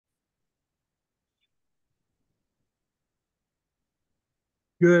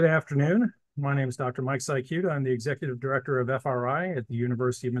Good afternoon. My name is Dr. Mike Sycuta. I'm the Executive Director of FRI at the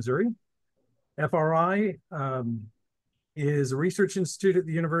University of Missouri. FRI is a research institute at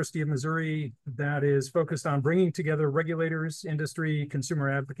the University of Missouri that is focused on bringing together regulators, industry, consumer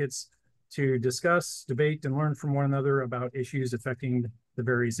advocates to discuss, debate, and learn from one another about issues affecting the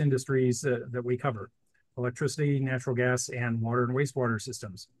various industries that we cover: electricity, natural gas, and water and wastewater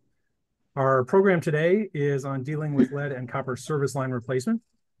systems. Our program today is on dealing with lead and copper service line replacement.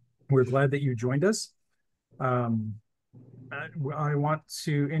 We're glad that you joined us. I want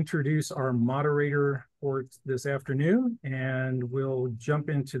to introduce our moderator for this afternoon, and we'll jump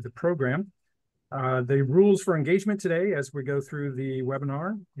into the program. The rules for engagement today as we go through the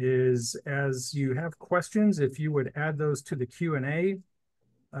webinar is, as you have questions, if you would add those to the Q&A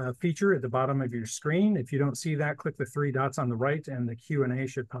feature at the bottom of your screen. If you don't see that, click the three dots on the right and the Q&A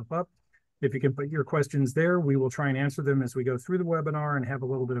should pop up. If you can put your questions there, we will try and answer them as we go through the webinar and have a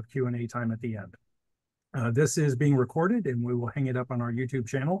little bit of Q&A time at the end. This is being recorded and we will hang it up on our YouTube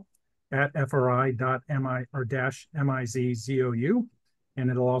channel at fri.mi/mizzou,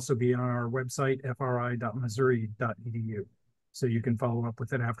 and it'll also be on our website, fri.missouri.edu. So you can follow up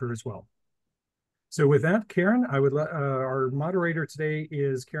with it after as well. So with that, Karen, our moderator today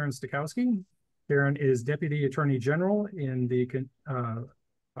is Karen Stachowski. Karen is Deputy Attorney General in the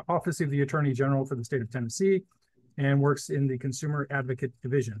Office of the Attorney General for the state of Tennessee and works in the Consumer Advocate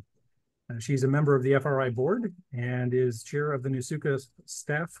Division. She's a member of the FRI board and is chair of the NUSUCA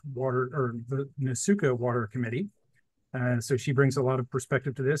NUSUCA Water Committee. So she brings a lot of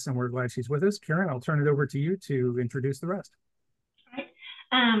perspective to this, and we're glad she's with us. Karen, I'll turn it over to you to introduce the rest. All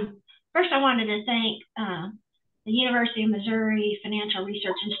right. First, I wanted to thank the University of Missouri Financial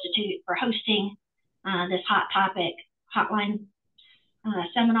Research Institute for hosting this Hot Topic Hotline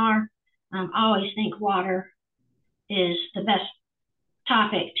seminar. I always think water is the best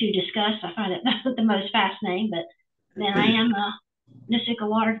topic to discuss. I find it the most fascinating, but then I am a NUSUCA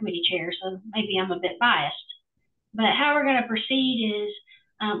Water Committee chair, so maybe I'm a bit biased. But how we're going to proceed is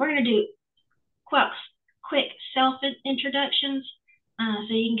we're going to do quick self-introductions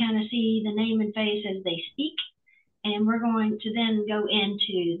so you can kind of see the name and face as they speak, and we're going to then go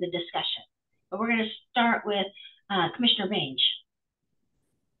into the discussion. But we're going to start with Commissioner Bange.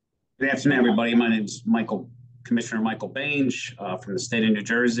 Good afternoon, everybody. My name is Commissioner Michael Bange from the state of New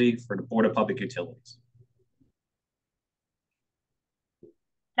Jersey for the Board of Public Utilities.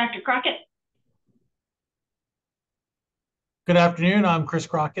 Dr. Crockett. Good afternoon. I'm Chris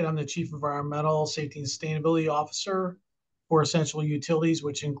Crockett. I'm the Chief Environmental Safety and Sustainability Officer for Essential Utilities,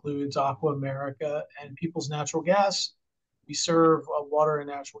 which includes Aqua America and Peoples Natural Gas. We serve water and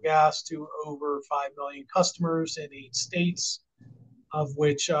natural gas to over 5 million customers in 8 states, of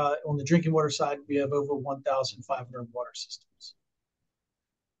which on the drinking water side, we have over 1,500 water systems.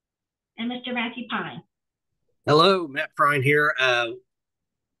 And Mr. Matthew Pine. Hello, Matt Pine here.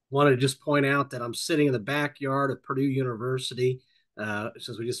 Wanted to just point out that I'm sitting in the backyard of Purdue University.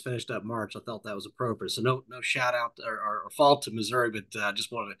 Since we just finished up March, I thought that was appropriate. So no shout out or fault to Missouri, but I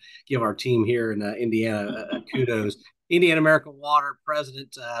just wanted to give our team here in Indiana kudos. Indiana American Water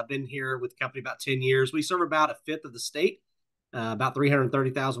president, been here with the company about 10 years. We serve about 1/5 of the state. About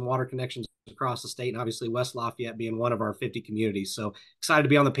 330,000 water connections across the state, and obviously West Lafayette being one of our 50 communities. So excited to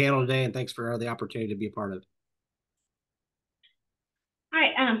be on the panel today, and thanks for the opportunity to be a part of it. All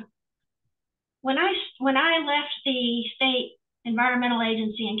right. When I left the state environmental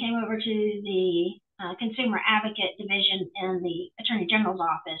agency and came over to the Consumer Advocate Division in the Attorney General's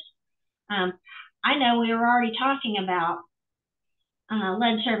office, I know we were already talking about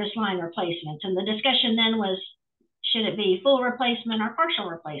lead service line replacements, and the discussion then was, should it be full replacement or partial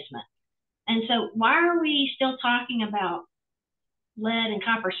replacement? And so why are we still talking about lead and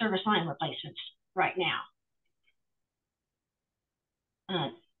copper service line replacements right now?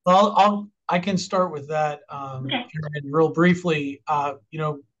 Well, I can start with that. Okay. Real briefly,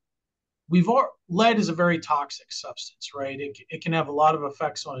 lead is a very toxic substance, right? It can have a lot of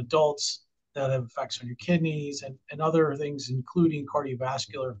effects on adults that have effects on your kidneys and other things, including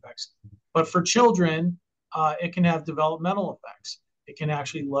cardiovascular effects. But for children, it can have developmental effects. It can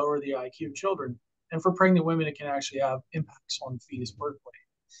actually lower the IQ of children. And for pregnant women, it can actually have impacts on fetus birth weight.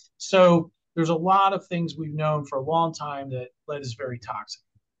 So there's a lot of things we've known for a long time that lead is very toxic.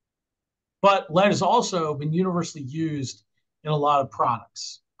 But lead has also been universally used in a lot of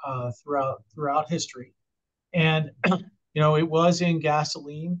products throughout history. And, it was in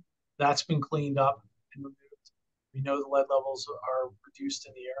gasoline. That's been cleaned up and removed. We know the lead levels are reduced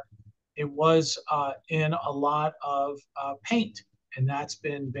in the air. It was in a lot of paint, and that's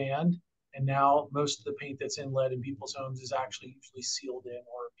been banned. And now most of the paint that's in lead in people's homes is actually usually sealed in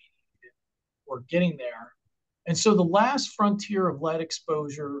or getting there. And so the last frontier of lead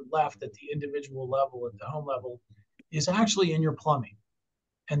exposure left at the individual level, at the home level, is actually in your plumbing.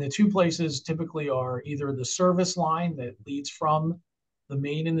 And the two places typically are either the service line that leads from the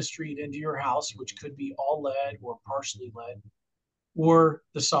main in the street into your house, which could be all lead or partially lead, or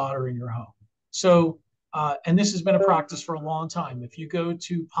the solder in your home. So, and this has been a practice for a long time. If you go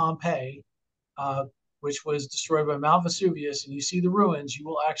to Pompeii, which was destroyed by Mount Vesuvius, and you see the ruins, you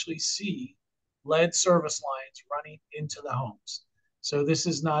will actually see lead service lines running into the homes. So this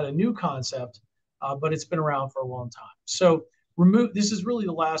is not a new concept, but it's been around for a long time. So this is really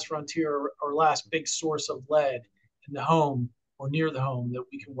the last frontier or last big source of lead in the home or near the home that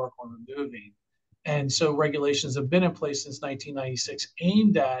we can work on removing. And so regulations have been in place since 1996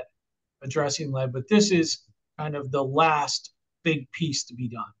 aimed at addressing lead, but this is kind of the last big piece to be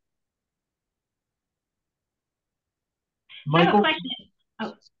done. I have a Michael? question.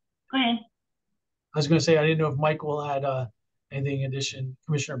 Oh, go ahead. I was going to say, I didn't know if Michael had anything addition,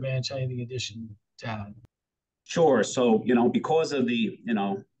 Commissioner Bange, anything addition to add. Sure. So, because of the,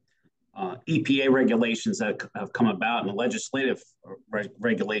 EPA regulations that have come about and the legislative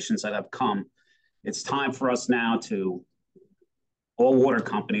regulations that have come, it's time for us now to all water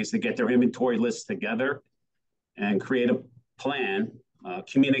companies to get their inventory lists together and create a plan,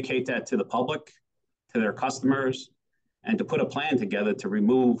 communicate that to the public, to their customers, and to put a plan together to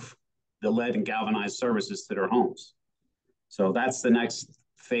remove the lead and galvanized services to their homes. So that's the next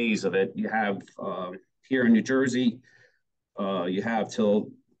phase of it. You have here in New Jersey, you have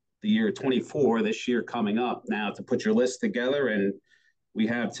till the year 24, this year coming up now, to put your list together, and we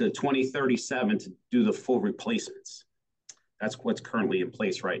have to 2037 to do the full replacements. That's what's currently in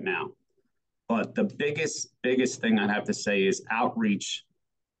place right now. But the biggest thing I'd have to say is outreach.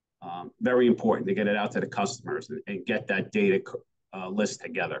 Very important to get it out to the customers and get that data list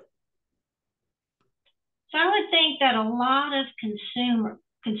together. So I would think that a lot of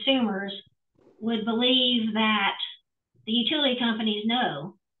consumers would believe that the utility companies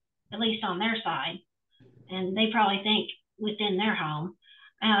know, at least on their side, and they probably think within their home,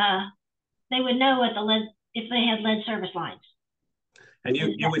 they would know what the lead, if they had lead service lines. And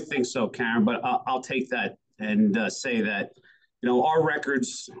you would think so, Karen, but I'll take that and say that, our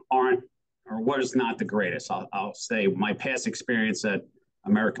records aren't, or was not the greatest. I'll say my past experience at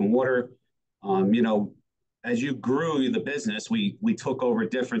American Water, as you grew the business, we took over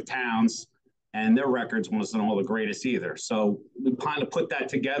different towns and their records wasn't all the greatest either. So we kind of put that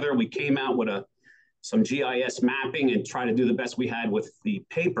together. We came out with some GIS mapping and try to do the best we had with the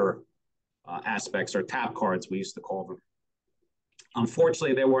paper aspects, or tap cards, we used to call them.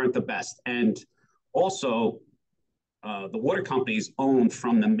 Unfortunately, they weren't the best. And also, the water companies owned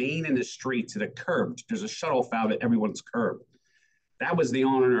from the main in the street to the curb. There's a shut-off valve at everyone's curb. That was the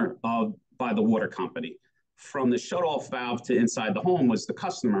owner by the water company. From the shut-off valve to inside the home was the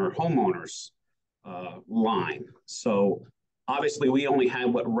homeowner's line. So obviously, we only had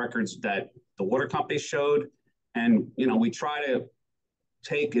what records that the water company showed. And, we try to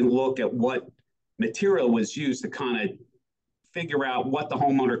take and look at what material was used to kind of figure out what the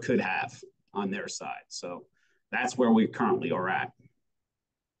homeowner could have on their side. So that's where we currently are at.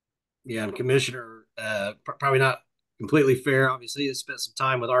 Yeah, and Commissioner, probably not completely fair. Obviously, I spent some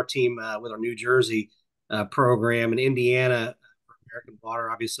time with our team, with our New Jersey program. In Indiana, American Water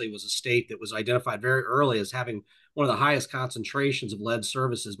obviously was a state that was identified very early as having one of the highest concentrations of lead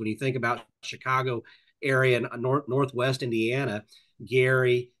services. When you think about Chicago area and northwest Indiana,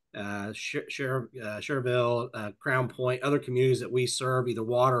 Gary, Cherville, Crown Point, other communities that we serve, either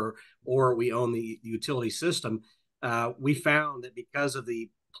water or we own the utility system, we found that because of the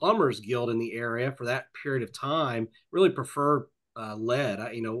Plumbers Guild in the area for that period of time really preferred lead.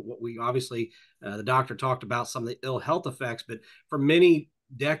 What we obviously, the doctor talked about some of the ill health effects, but for many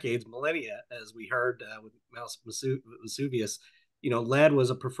decades, millennia, as we heard with Mount Vesuvius, lead was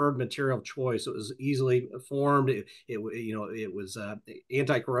a preferred material of choice. It was easily formed. It was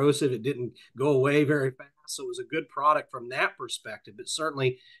anti-corrosive. It didn't go away very fast. So it was a good product from that perspective. But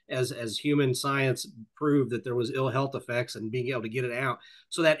certainly, as human science proved that there was ill health effects and being able to get it out.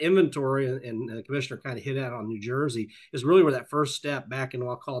 So that inventory, and the commissioner kind of hit out on New Jersey, is really where that first step back in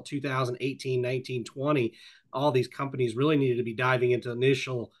what I'll call 2018, 19, 20, all these companies really needed to be diving into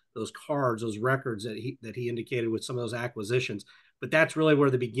those cards, those records that he indicated with some of those acquisitions. But that's really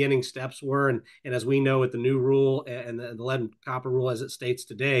where the beginning steps were. And as we know with the new rule and the lead and copper rule as it states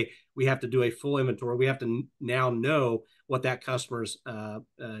today, we have to do a full inventory. We have to now know what that customer's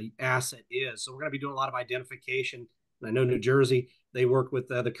asset is. So we're going to be doing a lot of identification And I know New Jersey, they work with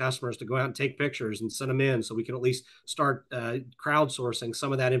the customers to go out and take pictures and send them in so we can at least start crowdsourcing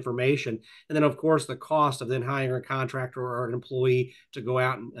some of that information. And then, of course, the cost of then hiring a contractor or an employee to go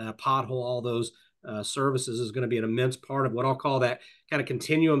out and pothole all those services is going to be an immense part of what I'll call that kind of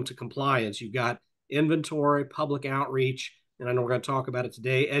continuum to compliance. You've got inventory, public outreach, and I know we're going to talk about it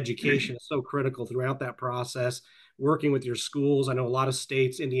today. Education is so critical throughout that process. Working with your schools. I know a lot of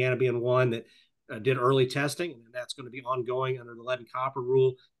states, Indiana being one, that did early testing, and that's going to be ongoing under the lead and copper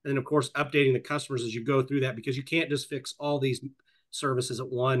rule. And then, of course, updating the customers as you go through that, because you can't just fix all these services at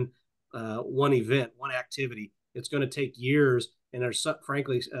one event, one activity. It's going to take years. And there's,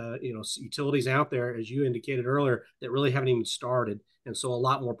 frankly, utilities out there, as you indicated earlier, that really haven't even started. And so a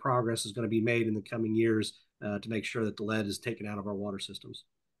lot more progress is going to be made in the coming years to make sure that the lead is taken out of our water systems.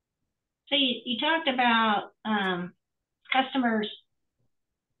 So you talked about customers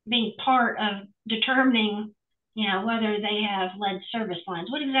being part of determining, whether they have lead service lines.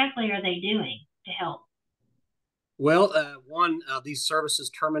 What exactly are they doing to help? Well, these services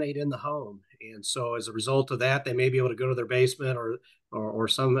terminate in the home. And so as a result of that, they may be able to go to their basement or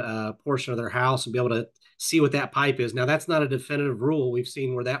some portion of their house and be able to see what that pipe is. Now, that's not a definitive rule. We've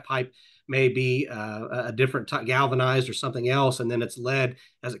seen where that pipe may be a different galvanized or something else, and then it's lead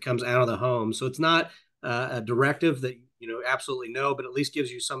as it comes out of the home. So it's not a directive that absolutely no, but at least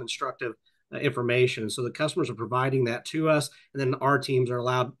gives you some instructive information. So the customers are providing that to us, and then our teams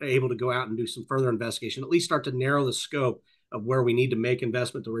are able to go out and do some further investigation, at least start to narrow the scope of where we need to make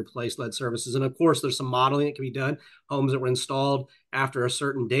investment to replace lead services. And of course, there's some modeling that can be done. Homes that were installed after a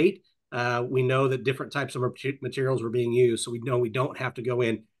certain date, we know that different types of materials were being used, so we know we don't have to go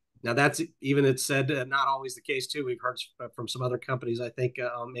in. Now, that's even, it's said, not always the case, too. We've heard from some other companies, I think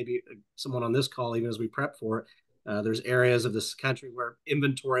maybe someone on this call, even as we prep for it, there's areas of this country where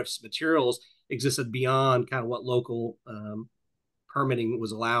inventory of materials existed beyond kind of what local permitting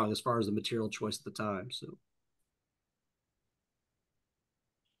was allowing as far as the material choice at the time. So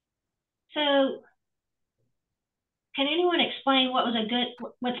can anyone explain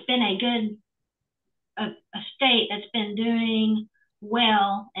what's been a state that's been doing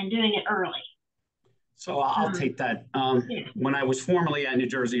well and doing it early? So I'll take that. When I was formerly at New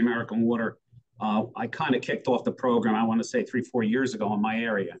Jersey American Water, I kind of kicked off the program, I want to say 3-4 years ago in my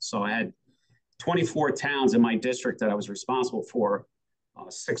area. So I had 24 towns in my district that I was responsible for,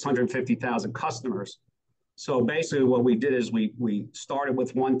 650,000 customers. So basically what we did is we started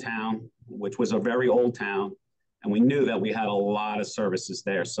with one town, which was a very old town, and we knew that we had a lot of services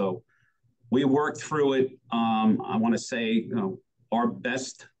there. So we worked through it. I want to say, our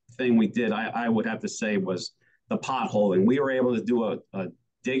best thing we did, I would have to say, was the potholing. We were able to do a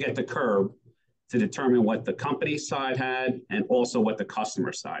dig at the curb to determine what the company side had and also what the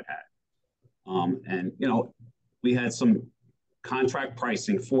customer side had. And, we had some contract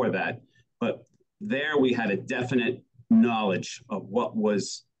pricing for that, but there we had a definite knowledge of what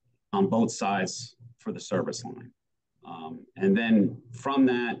was on both sides for the service line. And then from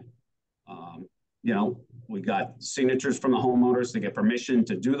that, we got signatures from the homeowners to get permission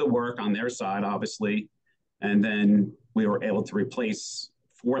to do the work on their side, obviously. And then we were able to replace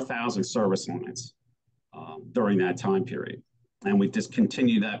 4,000 service lines during that time period. And we just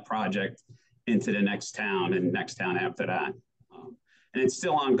continued that project into the next town and next town after that. And it's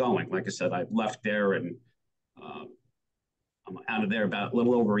still ongoing. Like I said, I've left there and I'm out of there about a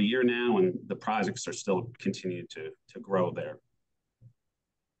little over a year now, and the projects are still continuing to grow there.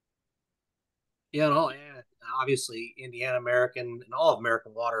 Yeah, and I'll add, obviously, Indiana American and all of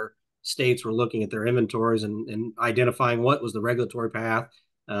American Water states were looking at their inventories and identifying what was the regulatory path,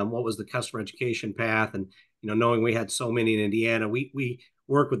 what was the customer education path, and knowing we had so many in Indiana, we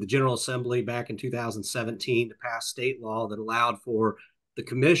worked with the General Assembly back in 2017 to pass state law that allowed for the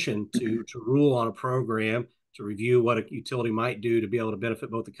commission to rule on a program to review what a utility might do to be able to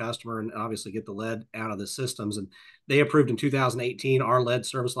benefit both the customer and obviously get the lead out of the systems. And they approved in 2018 our lead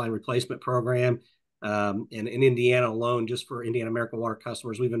service line replacement program. And in Indiana alone, just for Indiana American Water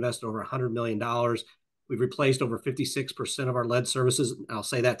customers, we've invested over $100 million. We've replaced over 56% of our lead services. I'll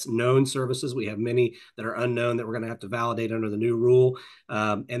say that's known services. We have many that are unknown that we're going to have to validate under the new rule.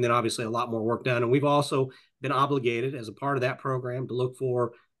 And then obviously a lot more work done. And we've also been obligated as a part of that program to look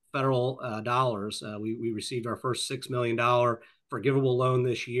for federal dollars. We received our first $6 million forgivable loan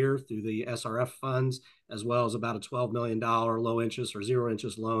this year through the SRF funds, as well as about a $12 million low interest or zero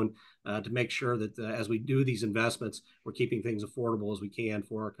interest loan to make sure that as we do these investments, we're keeping things affordable as we can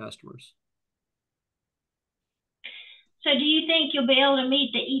for our customers. So do you think you'll be able to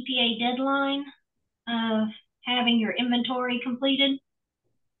meet the EPA deadline of having your inventory completed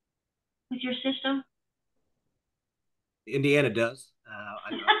with your system? Indiana does.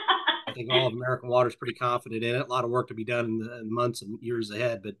 I think all of American Water is pretty confident in it. A lot of work to be done in the months and years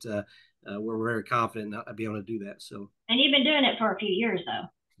ahead, but we're very confident I'll be able to do that. So. And you've been doing it for a few years, though.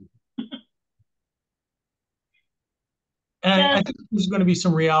 And I think there's going to be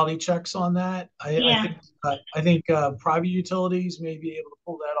some reality checks on that. I think private utilities may be able to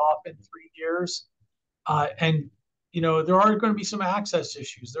pull that off in 3 years. And, there are going to be some access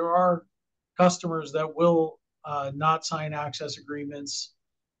issues. There are customers that will not sign access agreements.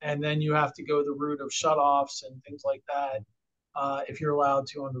 And then you have to go the route of shutoffs and things like that if you're allowed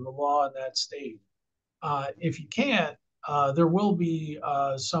to under the law in that state. If you can't, there will be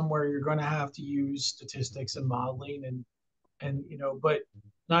somewhere you're going to have to use statistics and modeling but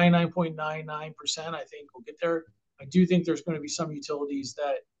 99.99%, I think we'll get there. I do think there's going to be some utilities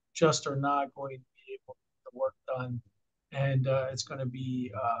that just are not going to be able to get the work done. And it's going to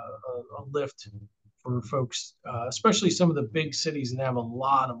be a lift for folks, especially some of the big cities that have a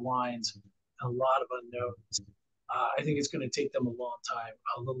lot of lines and a lot of unknowns. I think it's going to take them a long time,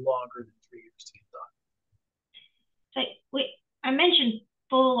 a little longer than 3 years to get done. So I mentioned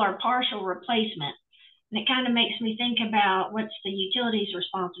full or partial replacement. And it kind of makes me think about what's the utility's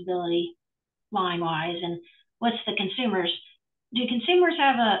responsibility line-wise and what's the consumer's. Do consumers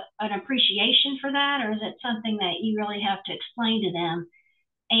have an appreciation for that, or is it something that you really have to explain to them?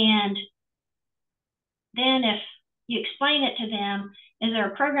 And then if you explain it to them, is there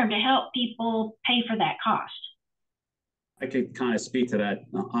a program to help people pay for that cost? I could kind of speak to that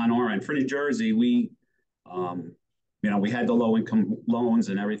on our end. For New Jersey, we had the low-income loans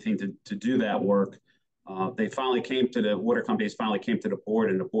and everything to do that work. The water companies finally came to the board,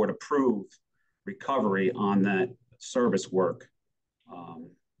 and the board approved recovery on that service work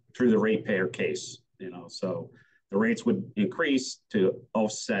through the ratepayer case. So the rates would increase to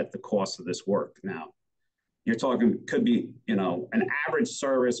offset the cost of this work. Now, you're talking could be an average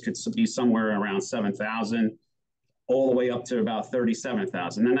service could be somewhere around 7,000, all the way up to about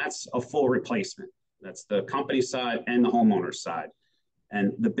 37,000, and that's a full replacement. That's the company side and the homeowner side.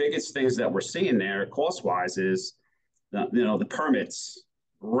 And the biggest things that we're seeing there, cost-wise, is the permits,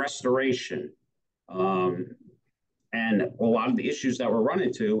 restoration, and a lot of the issues that we're running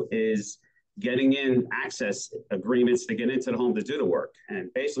into is getting in access agreements to get into the home to do the work.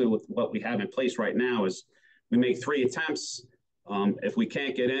 And basically, with what we have in place right now is we make 3 attempts. If we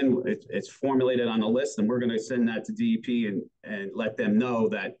can't get in, it's formulated on the list, and we're going to send that to DEP and let them know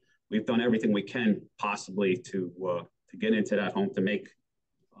that we've done everything we can possibly to get into that home to make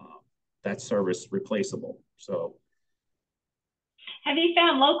that service replaceable. So, have you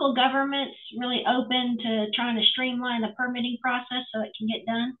found local governments really open to trying to streamline the permitting process so it can get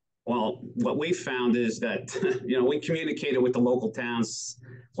done? Well, what we found is that, we communicated with the local towns,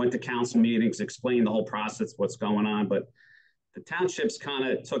 went to council meetings, explained the whole process, what's going on, but the townships kind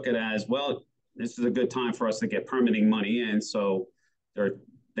of took it as, well, this is a good time for us to get permitting money in. So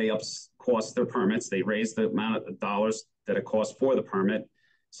they cost their permits. They raised the amount of dollars that it costs for the permit.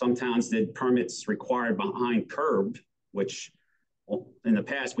 Some towns did permits required behind curb, which in the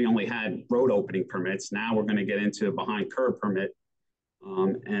past we only had road opening permits. Now we're going to get into behind curb permit.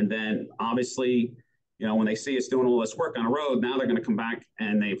 And then obviously, when they see us doing all this work on a road, now they're going to come back,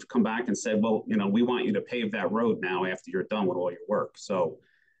 and they've come back and said, well, we want you to pave that road now after you're done with all your work. So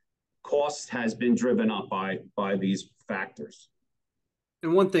cost has been driven up by these factors.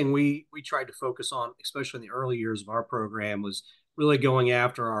 And one thing we tried to focus on, especially in the early years of our program, was really going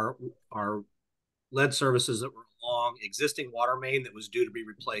after our lead services that were along existing water main that was due to be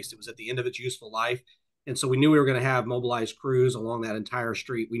replaced. It was at the end of its useful life. And so we knew we were going to have mobilized crews along that entire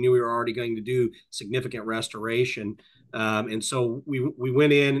street. We knew we were already going to do significant restoration. And so we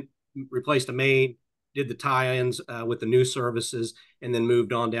went in, replaced the main, did the tie-ins with the new services, and then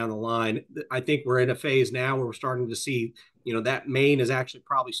moved on down the line. I think we're in a phase now where we're starting to see, that main is actually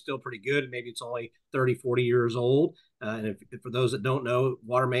probably still pretty good. Maybe it's only 30, 40 years old. And if for those that don't know,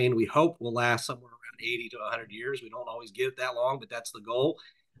 water main, we hope will last somewhere around 80 to 100 years. We don't always get it that long, but that's the goal.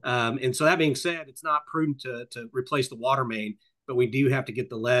 And so that being said, it's not prudent to replace the water main, but we do have to get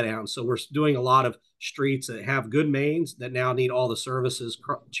the lead out. So we're doing a lot of streets that have good mains that now need all the services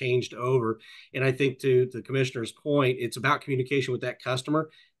changed over. And I think to the commissioner's point, it's about communication with that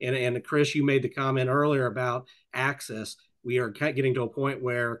customer. And Chris, you made the comment earlier about access. We are getting to a point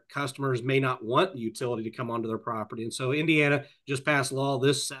where customers may not want the utility to come onto their property. And so Indiana just passed law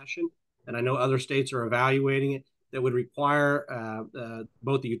this session, and I know other states are evaluating it, that would require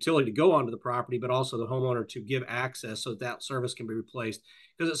both the utility to go onto the property, but also the homeowner to give access so that service can be replaced.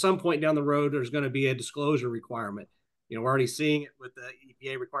 Because at some point down the road, there's going to be a disclosure requirement. we're already seeing it with the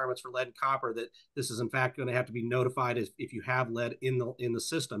EPA requirements for lead and copper that this is in fact going to have to be notified if you have lead in the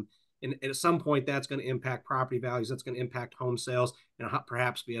system. And at some point, that's going to impact property values. That's going to impact home sales, and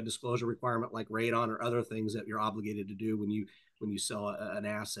perhaps be a disclosure requirement like radon or other things that you're obligated to do when you sell an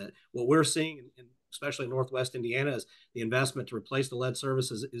asset. What we're seeing, especially in Northwest Indiana, is the investment to replace the lead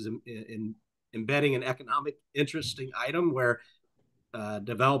services is in embedding an economic interesting item where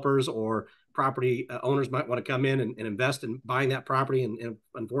developers or property owners might want to come in and invest in buying that property. And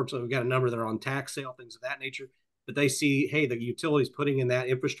unfortunately, we've got a number that are on tax sale, things of that nature. But they see, hey, the utility's putting in that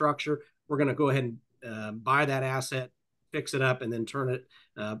infrastructure. We're going to go ahead and buy that asset, fix it up, and then turn it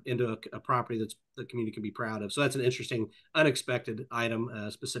into a property that the community can be proud of. So that's an interesting, unexpected item,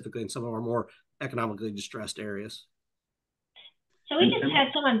 specifically in some of our more economically distressed areas. So we just had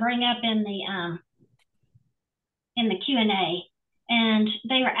someone bring up in the Q&A, and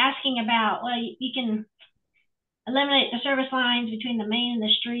they were asking about, well, you can eliminate the service lines between the main and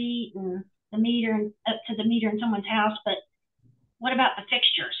the street and the meter and up to the meter in someone's house, but what about the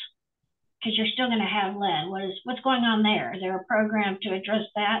fixtures? Because you're still going to have lead. What's going on there? Is there a program to address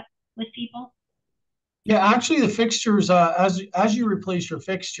that with people? Yeah, actually, the fixtures, as you replace your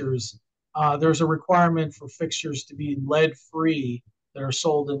fixtures, there's a requirement for fixtures to be lead-free that are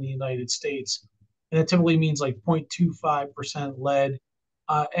sold in the United States, and it typically means like 0.25% lead.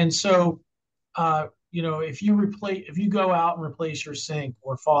 And so, if you go out and replace your sink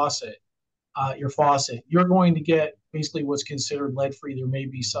or faucet, you're going to get basically what's considered lead-free. There may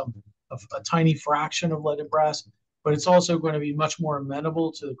be a tiny fraction of lead and brass, but it's also going to be much more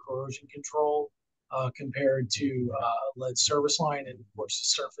amenable to the corrosion control compared to lead service line, and of course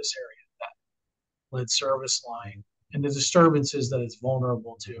the surface area of that lead service line and the disturbances that it's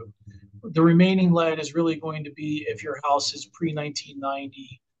vulnerable to. The remaining lead is really going to be if your house is pre-1990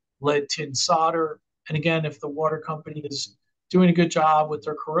 lead tin solder. And again, if the water company is doing a good job with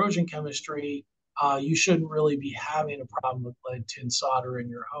their corrosion chemistry, you shouldn't really be having a problem with lead tin solder in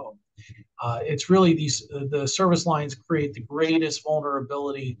your home. It's really the service lines create the greatest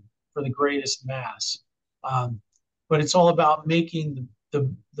vulnerability for the greatest mass. But it's all about making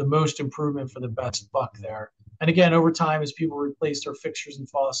the most improvement for the best buck there. And again, over time, as people replace their fixtures and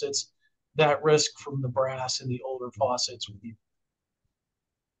faucets, that risk from the brass and the older faucets would be.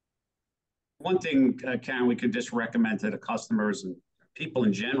 One thing, Karen, we could just recommend to the customers and people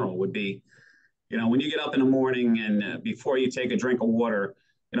in general would be, when you get up in the morning and before you take a drink of water,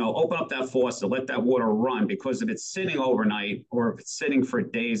 open up that faucet, let that water run, because if it's sitting overnight or if it's sitting for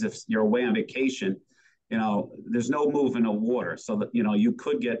days, if you're away on vacation, there's no movement of water. So that, you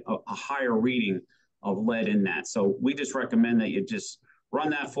could get a higher reading of lead in that. So we just recommend that you just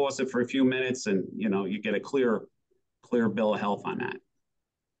run that faucet for a few minutes and, you get a clear bill of health on that.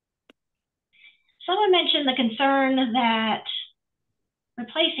 Someone mentioned the concern that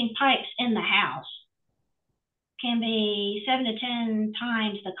replacing pipes in the house can be 7 to 10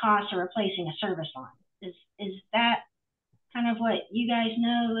 times the cost of replacing a service line. Is that kind of what you guys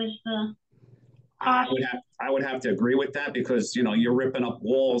know is the cost? I would have to agree with that, because you're ripping up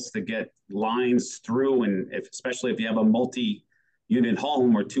walls to get lines through, and especially if you have a multi-unit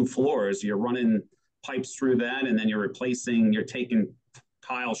home or 2 floors, you're running pipes through that, and then you're taking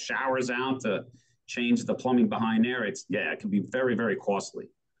tile showers out to change the plumbing behind there. It can be very, very costly.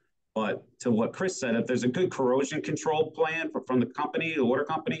 But to what Chris said, if there's a good corrosion control plan from the company, the water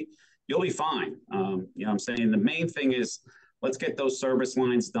company, you'll be fine. What I'm saying? The main thing is, let's get those service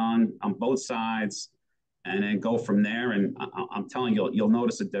lines done on both sides and then go from there. And I'm telling you, you'll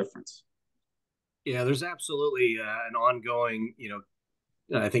notice a difference. Yeah, there's absolutely an ongoing,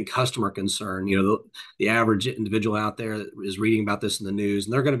 I think, customer concern. The average individual out there is reading about this in the news,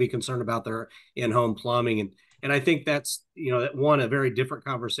 and they're going to be concerned about their in-home plumbing. And I think that's, a very different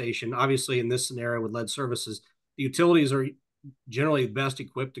conversation. Obviously, in this scenario with lead services, the utilities are generally best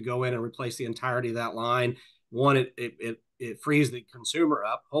equipped to go in and replace the entirety of that line. One, it frees the consumer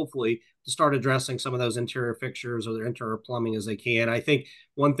up, hopefully, to start addressing some of those interior fixtures or their interior plumbing as they can. I think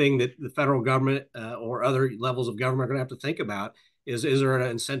one thing that the federal government or other levels of government are going to have to think about is there an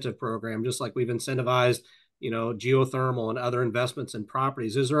incentive program, just like we've incentivized, geothermal and other investments in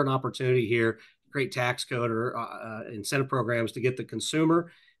properties? Is there an opportunity here to create tax code or incentive programs to get the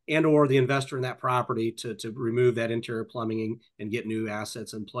consumer and or the investor in that property to remove that interior plumbing and get new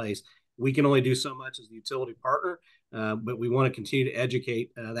assets in place? We can only do so much as the utility partner, but we want to continue to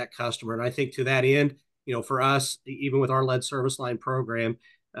educate that customer. And I think to that end, for us, even with our lead service line program,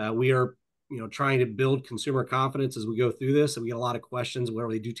 we are trying to build consumer confidence as we go through this. And we get a lot of questions where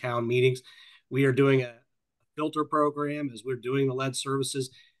we do town meetings. We are doing a filter program as we're doing the lead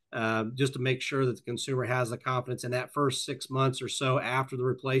services. just to make sure that the consumer has the confidence in that first 6 months or so after the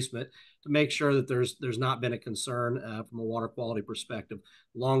replacement, to make sure that there's not been a concern from a water quality perspective.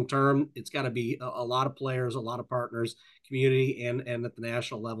 Long term, it's got to be a lot of players, a lot of partners, community and at the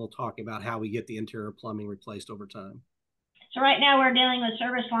national level, talking about how we get the interior plumbing replaced over time. So right now we're dealing with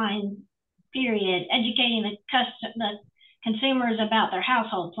service line, period, educating the consumers about their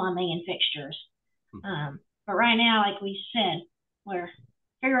household plumbing and fixtures. But right now, like we said, we're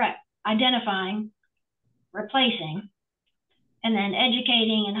identifying, replacing, and then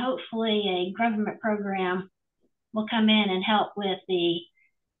educating, and hopefully a government program will come in and help with the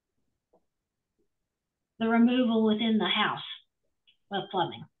removal within the house of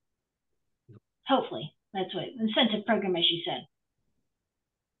plumbing. Hopefully, that's what incentive program, as you said.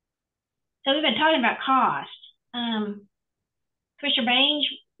 So we've been talking about cost. Commissioner Bange,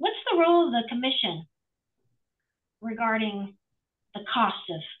 what's the role of the commission regarding the cost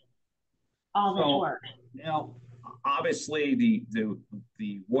of all this work? You know, obviously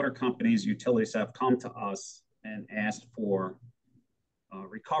the water companies, utilities have come to us and asked for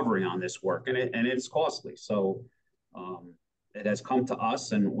recovery on this work, and it's costly. So it has come to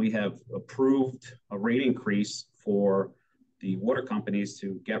us, and we have approved a rate increase for the water companies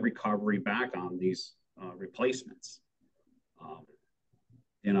to get recovery back on these replacements.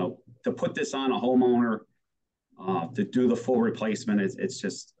 You know, to put this on a homeowner to do the full replacement, it's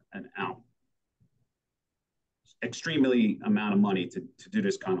just an extremely amount of money to do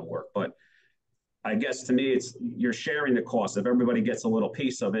this kind of work. But I guess to me, you're sharing the cost. If everybody gets a little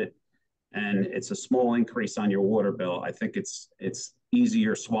piece of it and it's a small increase on your water bill, I think it's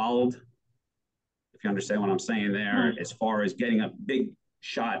easier swallowed, if you understand what I'm saying there, as far as getting a big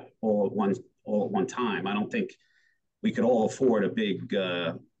shot all at one time. I don't think we could all afford a big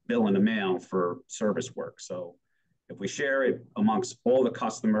bill in the mail for service work. So if we share it amongst all the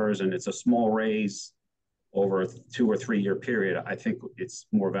customers and it's a small raise over a 2 or 3 year period, I think it's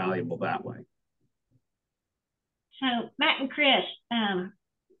more valuable that way. So Matt and Chris,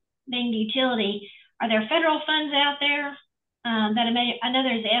 being the utility, are there federal funds out there that I know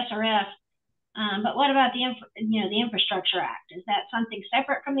there's the SRF, but what about the Infrastructure Act? Is that something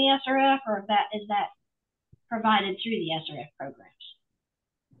separate from the SRF, or is that provided through the SRF programs?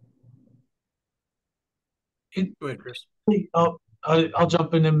 Go ahead, Chris. I'll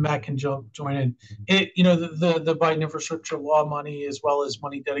jump in and Matt can join in. The Biden infrastructure law money, as well as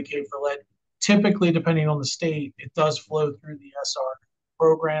money dedicated for lead, typically, depending on the state, it does flow through the SR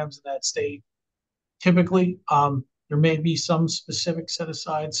programs in that state. Typically, there may be some specific set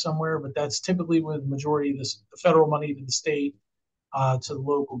aside somewhere, but that's typically with the majority of the federal money to the state, to the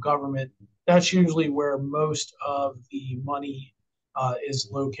local government. That's usually where most of the money is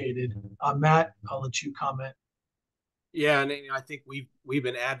located. Matt, I'll let you comment. Yeah, and I think we've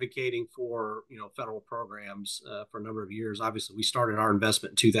been advocating for federal programs for a number of years. Obviously, we started our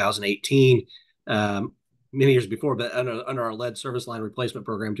investment in 2018, many years before, but under our lead service line replacement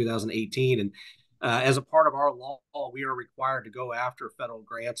program, 2018, and as a part of our law, we are required to go after federal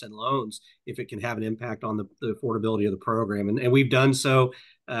grants and loans if it can have an impact on the affordability of the program, and we've done so.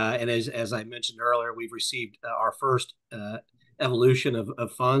 And as I mentioned earlier, we've received our first evolution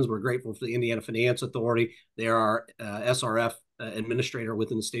of funds. We're grateful for the Indiana Finance Authority. They are our SRF administrator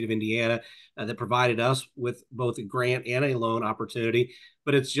within the state of Indiana that provided us with both a grant and a loan opportunity.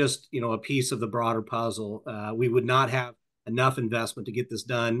 But it's just a piece of the broader puzzle. We would not have enough investment to get this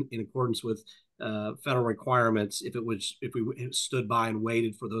done in accordance with federal requirements if we stood by and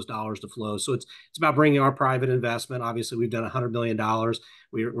waited for those dollars to flow. So it's about bringing our private investment. Obviously, we've done $100 million.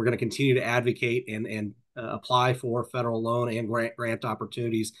 We're going to continue to advocate and apply for federal loan and grant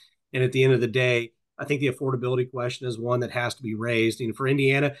opportunities. And at the end of the day, I think the affordability question is one that has to be raised. And for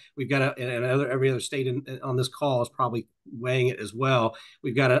Indiana, we've got every other state on this call is probably weighing it as well.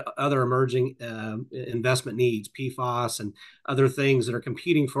 We've got other emerging investment needs, PFAS and other things that are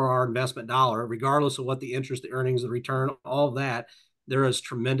competing for our investment dollar, regardless of what the interest, the earnings, the return, all of that. There is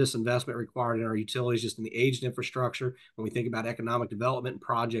tremendous investment required in our utilities, just in the aged infrastructure. When we think about economic development and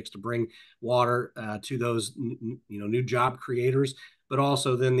projects to bring water to those new job creators, but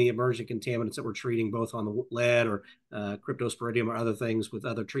also then the emerging contaminants that we're treating, both on the lead or cryptosporidium or other things with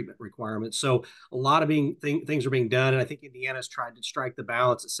other treatment requirements. So a lot of things are being done, and I think Indiana's tried to strike the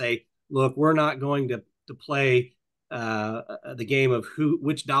balance and say, look, we're not going to play the game of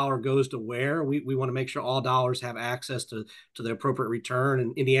which dollar goes to where. We want to make sure all dollars have access to the appropriate return.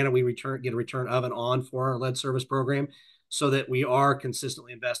 In Indiana, we get a return of and on for our lead service program, so that we are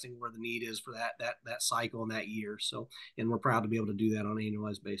consistently investing where the need is for that cycle and that year. So, and we're proud to be able to do that on an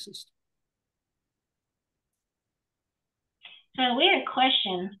annualized basis. So we had a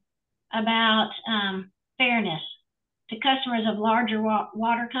question about fairness to customers of larger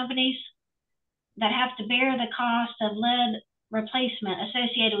water companies that have to bear the cost of lead replacement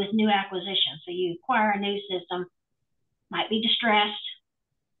associated with new acquisitions. So you acquire a new system, might be distressed,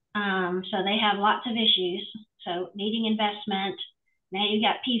 so they have lots of issues. So needing investment, now you've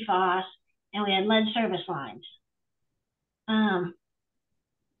got PFAS, and we had lead service lines.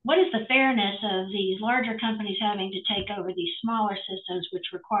 What is the fairness of these larger companies having to take over these smaller systems,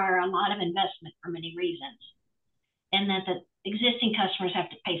 which require a lot of investment for many reasons, and that the existing customers have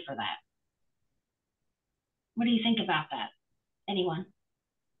to pay for that? What do you think about that? Anyone?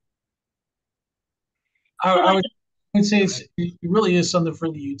 I would say it really is something for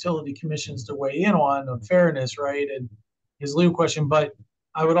the utility commissions to weigh in on fairness, right? And his legal question, but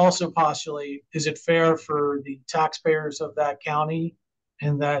I would also postulate, is it fair for the taxpayers of that county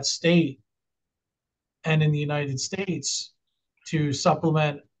and that state and in the United States to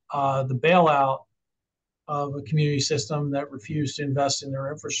supplement the bailout of a community system that refused to invest in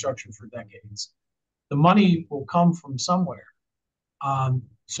their infrastructure for decades? The money will come from somewhere.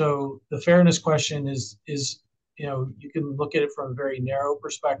 So the fairness question is, you can look at it from a very narrow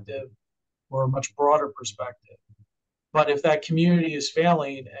perspective or a much broader perspective. But if that community is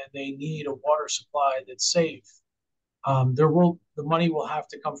failing and they need a water supply that's safe, the money will have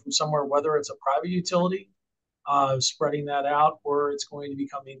to come from somewhere, whether it's a private utility spreading that out, or it's going to be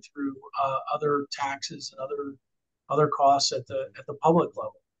coming through other taxes and other costs at the public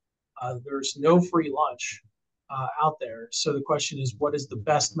level. There's no free lunch out there. So the question is, what is the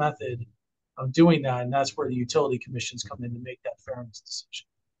best method of doing that? And that's where the utility commissions come in to make that fairness decision.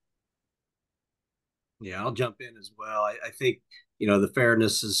 Yeah, I'll jump in as well. I think, the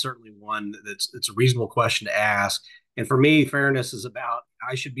fairness is certainly one it's a reasonable question to ask. And for me, fairness is about,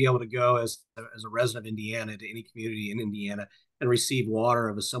 I should be able to go as a resident of Indiana to any community in Indiana and receive water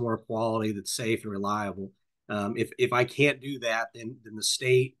of a similar quality that's safe and reliable. If I can't do that, then the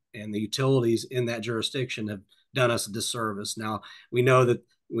state and the utilities in that jurisdiction have done us a disservice. Now, we know that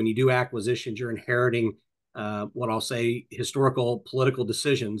when you do acquisitions, you're inheriting what I'll say historical political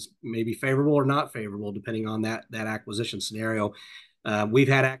decisions, maybe favorable or not favorable, depending on that acquisition scenario. We've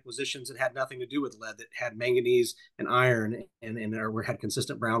had acquisitions that had nothing to do with lead, that had manganese and iron and had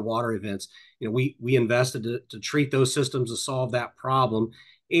consistent brown water events. We invested to treat those systems to solve that problem.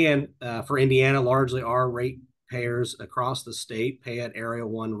 And for Indiana, largely our rate payers across the state pay at Area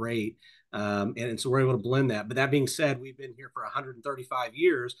 1 rate. And so we're able to blend that. But that being said, we've been here for 135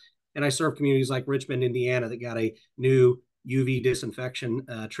 years. And I serve communities like Richmond, Indiana, that got a new UV disinfection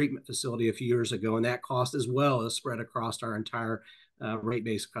treatment facility a few years ago. And that cost as well is spread across our entire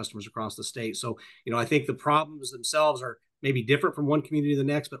rate-based customers across the state. So, I think the problems themselves are maybe different from one community to the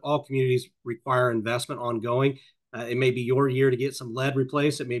next, but all communities require investment ongoing. It may be your year to get some lead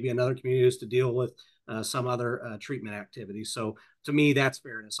replaced. It may be another community is to deal with some other treatment activity. So to me, that's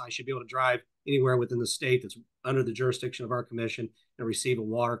fairness. I should be able to drive anywhere within the state that's under the jurisdiction of our commission and receive a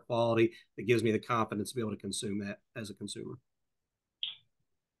water quality that gives me the confidence to be able to consume that as a consumer.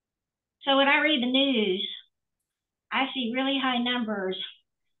 So when I read the news, I see really high numbers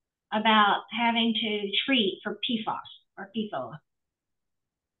about having to treat for PFAS or PFOA.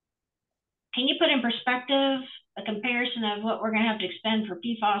 Can you put in perspective a comparison of what we're going to have to expend for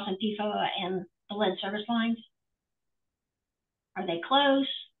PFAS and PFOA and the lead service lines? Are they close,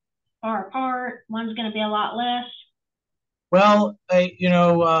 far apart? One's going to be a lot less. Well,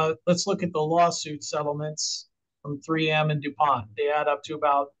 let's look at the lawsuit settlements from 3M and DuPont. They add up to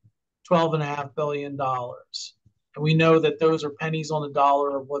about $12.5 billion. And we know that those are pennies on the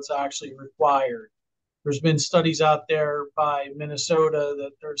dollar of what's actually required. There's been studies out there by Minnesota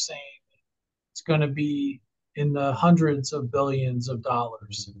that they're saying it's going to be in the hundreds of billions of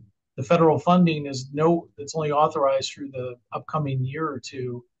dollars. The federal funding it's only authorized through the upcoming year or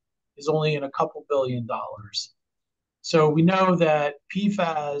two is only in a couple $2 billion. So we know that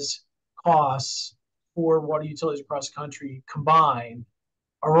PFAS costs for water utilities across the country combined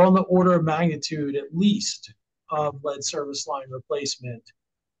are on the order of magnitude at least of lead service line replacement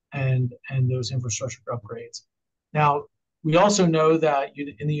and those infrastructure upgrades. Now, we also know that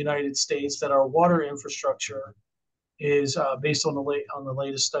in the United States that our water infrastructure is based on the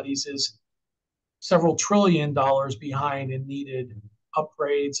latest studies is several $1 trillion behind in needed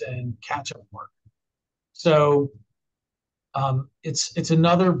upgrades and catch-up work. So it's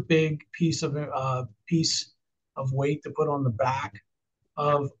another big piece of weight to put on the back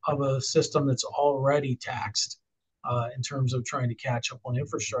of a system that's already taxed in terms of trying to catch up on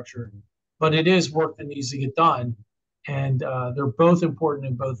infrastructure. But it is work that needs to get done, and they're both important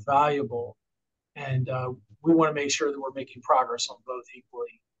and both valuable. And we want to make sure that we're making progress on both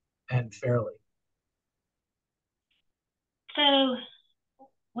equally and fairly. So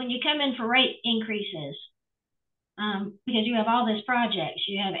when you come in for rate increases, because you have all these projects,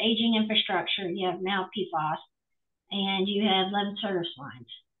 you have aging infrastructure, you have now PFAS, and you have lead service lines.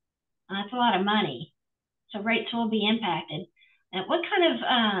 That's a lot of money. So rates will be impacted. And what kind of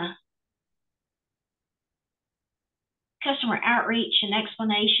customer outreach and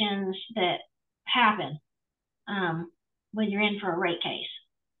explanations that happen when you're in for a rate case,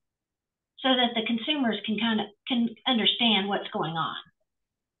 so that the consumers can understand what's going on?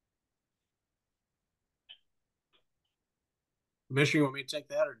 Commissioner, you want me to take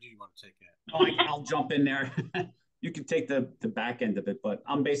that, or do you want to take that? Oh, I'll jump in there. You can take the back end of it, but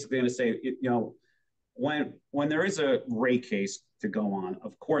I'm basically going to say, when there is a rate case to go on,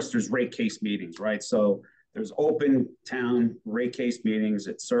 of course, there's rate case meetings, right? So there's open town rate case meetings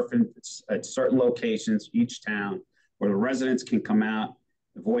at certain locations, each town, where the residents can come out,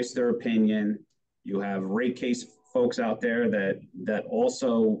 voice their opinion. You have rate case folks out there that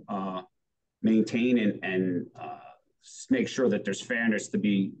also maintain and make sure that there's fairness to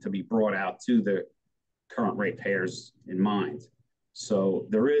be brought out to the current ratepayers in mind. So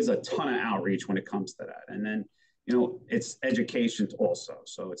there is a ton of outreach when it comes to that. And then, it's education also.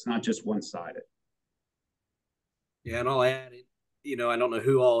 So it's not just one-sided. Yeah, and I'll add, I don't know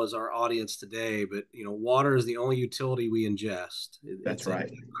who all is our audience today, but, water is the only utility we ingest. That's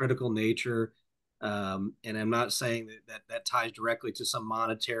right. Critical nature. And I'm not saying that ties directly to some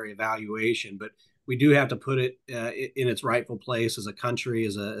monetary evaluation, but we do have to put it in its rightful place as a country,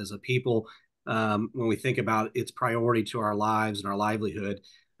 as a people, when we think about its priority to our lives and our livelihood.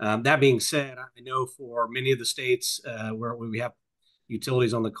 That being said, I know for many of the states where we have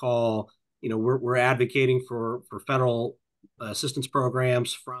utilities on the call, we're advocating for federal assistance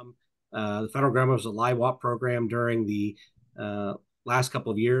programs from the federal government. Was a LIWAP program during the last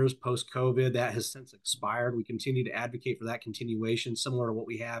couple of years post-COVID. That has since expired. We continue to advocate for that continuation, similar to what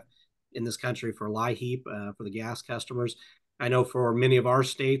we have in this country for LIHEAP for the gas customers. I know for many of our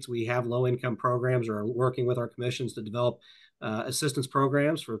states, we have low-income programs or are working with our commissions to develop assistance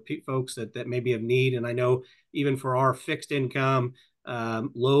programs for folks that may be of need. And I know even for our fixed income,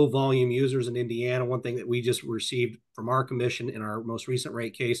 low volume users in Indiana, one thing that we just received from our commission in our most recent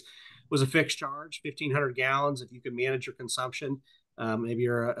rate case was a fixed charge, 1,500 gallons. If you can manage your consumption, maybe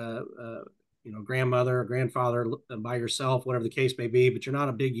you're a grandmother or grandfather by yourself, whatever the case may be, but you're not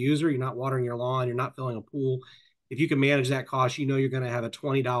a big user, you're not watering your lawn, you're not filling a pool. If you can manage that cost, you're going to have a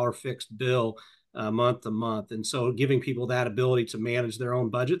 $20 fixed bill month to month. And so giving people that ability to manage their own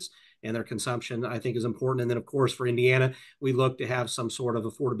budgets and their consumption, I think, is important. And then, of course, for Indiana, we look to have some sort of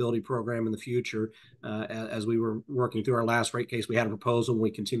affordability program in the future. As we were working through our last rate case, we had a proposal, and we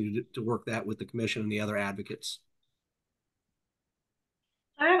continue to work that with the commission and the other advocates.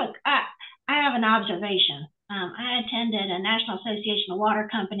 I have an observation. I attended a National Association of Water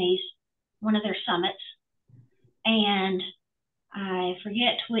Companies, one of their summits, and I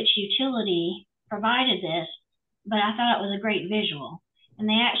forget which utility provided this, but I thought it was a great visual. And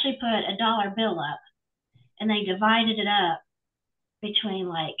they actually put a dollar bill up, and they divided it up between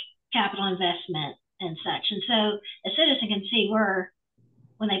like capital investment and such. And so a citizen can see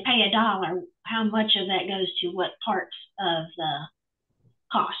when they pay $1, how much of that goes to what parts of the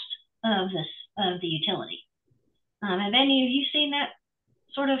cost of the utility. Have any of you seen that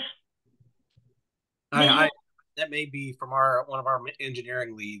sort of? That may be from one of our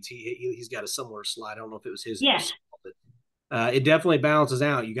engineering leads. He's got a similar slide. I don't know if it was his. Yes. But it definitely balances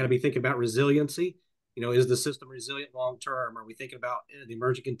out. You got to be thinking about resiliency. Is the system resilient long term? Are we thinking about the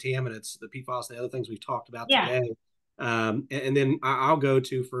emerging contaminants, the PFAS, and the other things we've talked about today? And then I'll go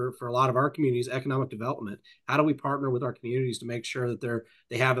to for a lot of our communities, economic development. How do we partner with our communities to make sure that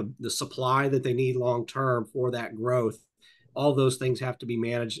they have the supply that they need long term for that growth? All those things have to be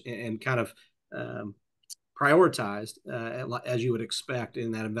managed and kind of prioritized as you would expect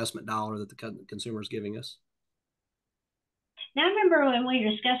in that investment dollar that the consumer is giving us. Now, I remember when we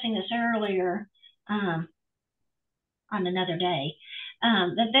were discussing this earlier on another day,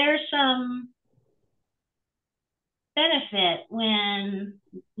 that there's some benefit when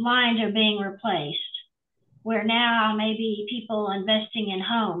lines are being replaced, where now maybe people investing in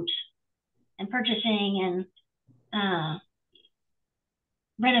homes and purchasing and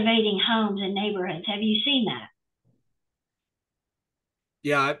renovating homes in neighborhoods. Have you seen that?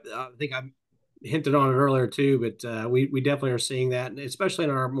 Yeah, I think I hinted on it earlier too, but we definitely are seeing that, especially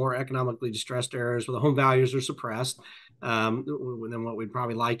in our more economically distressed areas where the home values are suppressed than what we'd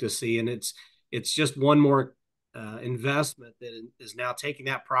probably like to see. And it's just one more investment that is now taking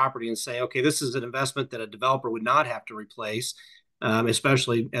that property and saying, okay, this is an investment that a developer would not have to replace.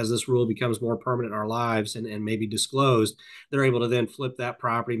 especially as this rule becomes more permanent in our lives and maybe disclosed, they're able to then flip that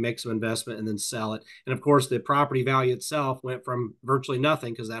property, make some investment, and then sell it. And of course, the property value itself went from virtually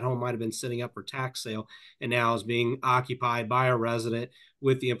nothing, because that home might have been sitting up for tax sale, and now is being occupied by a resident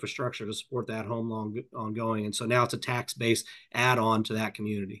with the infrastructure to support that home ongoing. And so now it's a tax-based add-on to that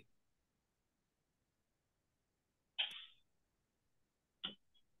community.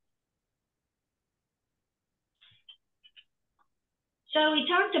 So you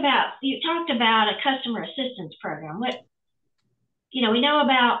talked about a customer assistance program. We know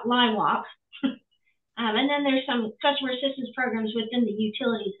about Line Walk, and then there's some customer assistance programs within the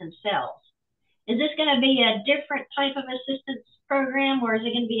utilities themselves. Is this going to be a different type of assistance program, or is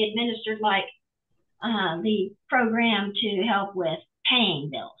it going to be administered like the program to help with paying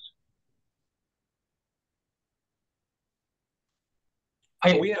bills?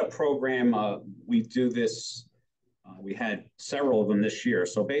 We had a program, we do this, we had several of them this year.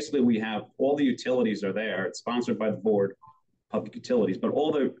 So basically we have all the utilities are there. It's sponsored by the Board of Public Utilities, but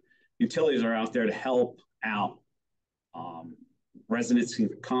all the utilities are out there to help out. Residents can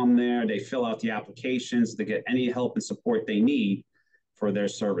come there, they fill out the applications to get any help and support they need for their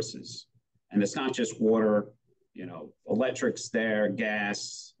services. And it's not just water, electric's there,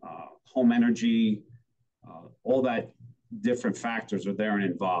 gas, home energy, all that different factors are there and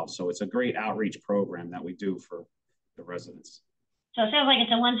involved. So it's a great outreach program that we do for the residents. So it sounds like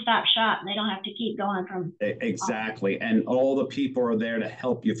it's a one-stop shop and they don't have to keep going from. Exactly. And all the people are there to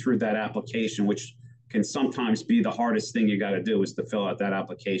help you through that application, which can sometimes be the hardest thing you got to do, is to fill out that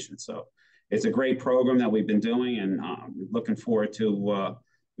application. So it's a great program that we've been doing, and looking forward to,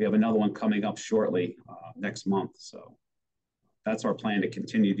 we have another one coming up shortly next month. So that's our plan, to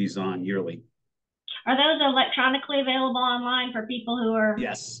continue these on yearly. Are those electronically available online for people who are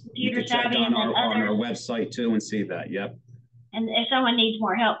computer savvy? On our website too and see that. Yep. And if someone needs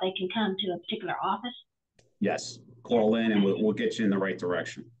more help, they can come to a particular office? Yes. Call in and we'll get you in the right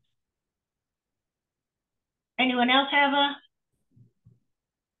direction. Anyone else have a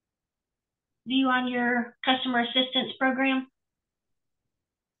view on your customer assistance program?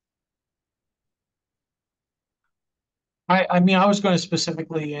 I was going to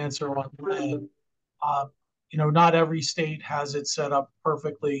specifically answer on not every state has it set up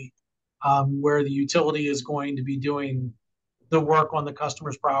perfectly, where the utility is going to be doing the work on the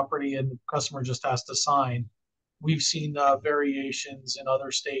customer's property and the customer just has to sign. We've seen variations in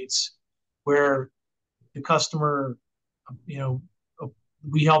other states where the customer, the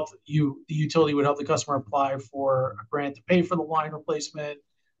utility would help the customer apply for a grant to pay for the line replacement,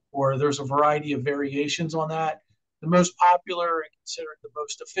 or there's a variety of variations on that. The most popular and considered the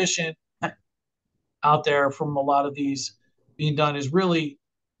most efficient out there from a lot of these being done is really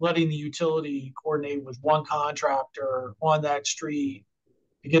letting the utility coordinate with one contractor on that street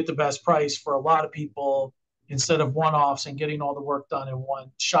to get the best price for a lot of people, instead of one-offs, and getting all the work done in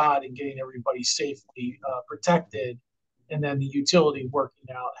one shot and getting everybody safely protected, and then the utility working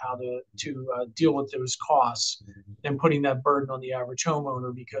out how to deal with those costs and putting that burden on the average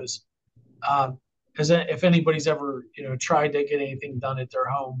homeowner. Because if anybody's ever tried to get anything done at their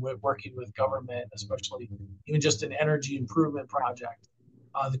home working with government, especially even just an energy improvement project,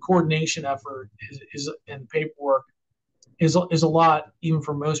 the coordination effort is and paperwork is a lot, even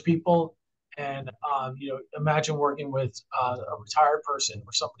for most people. And imagine working with a retired person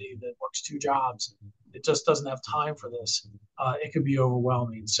or somebody that works 2 jobs that just doesn't have time for this. It could be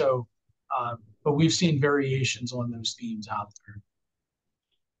overwhelming. So, but we've seen variations on those themes out there.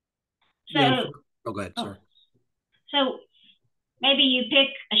 So, go ahead, sorry. So maybe you pick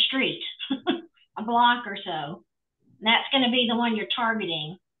a street, a block or so, and that's going to be the one you're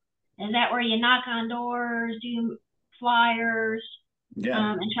targeting. Is that where you knock on doors, do flyers,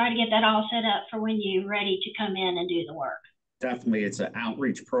 and try to get that all set up for when you're ready to come in and do the work? Definitely. It's an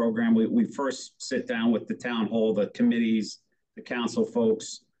outreach program. We first sit down with the town hall, the committees, the council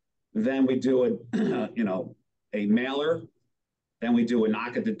folks. Then we do a mailer. Then we do a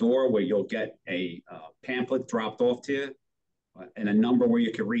knock at the door where you'll get a pamphlet dropped off to you and a number where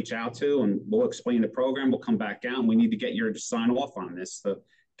you can reach out to, and we'll explain the program. We'll come back out, and we need to get you to sign off on this to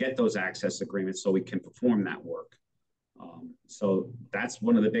get those access agreements so we can perform that work. So that's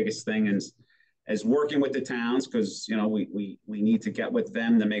one of the biggest things is working with the towns, because we need to get with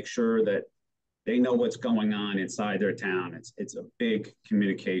them to make sure that they know what's going on inside their town. It's a big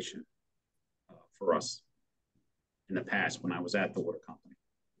communication for us in the past when I was at the water company.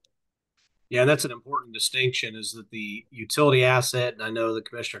 Yeah, that's an important distinction, is that the utility asset, and I know the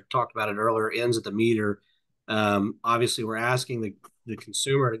commissioner talked about it earlier, ends at the meter. Obviously, we're asking the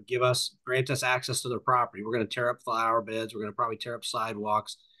consumer to grant us access to their property. We're going to tear up flower beds. We're going to probably tear up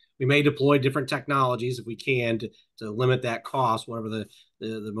sidewalks. We may deploy different technologies if we can to limit that cost, whatever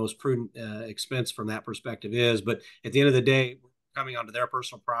the most prudent expense from that perspective is. But at the end of the day, we're coming onto their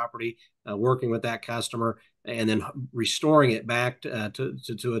personal property, working with that customer, and then restoring it back to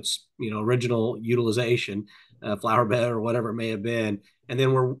its original utilization, flower bed or whatever it may have been. And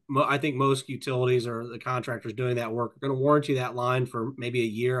then I think most utilities or the contractors doing that work are going to warranty that line for maybe a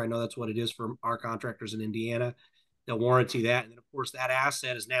year. I know that's what it is for our contractors in Indiana. They'll warranty that. And then, of course, that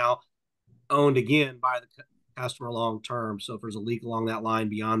asset is now owned again by the customer long term. So if there's a leak along that line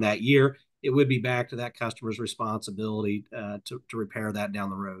beyond that year, it would be back to that customer's responsibility to repair that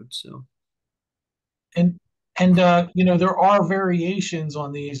down the road. So, and there are variations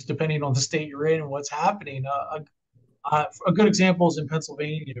on these depending on the state you're in and what's happening. A good example is in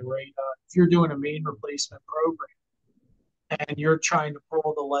Pennsylvania, right? If you're doing a main replacement program and you're trying to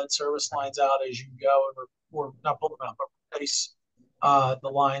pull the lead service lines out as you go, or not pull them out, but replace the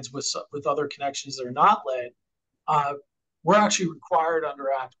lines with other connections that are not lead, we're actually required under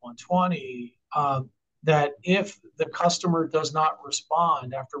Act 120 that if the customer does not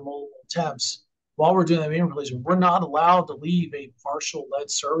respond after multiple attempts while we're doing the main replacement, we're not allowed to leave a partial lead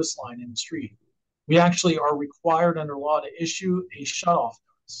service line in the street. We actually are required under law to issue a shutoff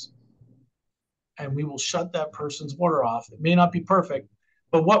notice. And we will shut that person's water off. It may not be perfect,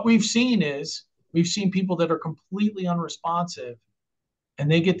 but what we've seen people that are completely unresponsive,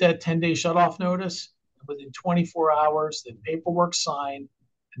 and they get that 10-day shutoff notice. Within 24 hours, the paperwork's signed,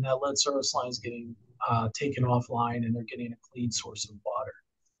 and that lead service line is getting taken offline, and they're getting a clean source of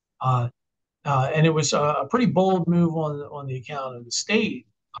water. And it was a pretty bold move on the account of the state,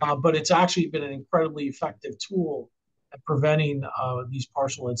 but it's actually been an incredibly effective tool at preventing these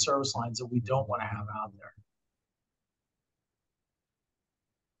partial lead service lines that we don't want to have out there.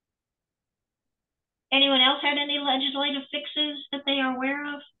 Anyone else had any legislative fixes that they are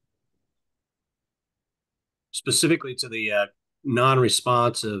aware of? Specifically to the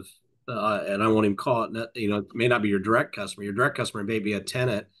non-responsive, and I won't even call it, it may not be your direct customer. Your direct customer may be a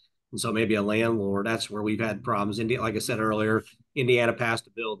tenant, and so maybe a landlord. That's where we've had problems. Like I said earlier, Indiana passed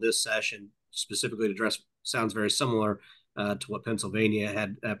a bill this session specifically to address, sounds very similar to what Pennsylvania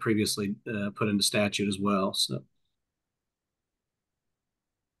had previously put into statute as well. So.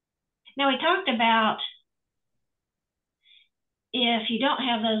 Now, we talked about if you don't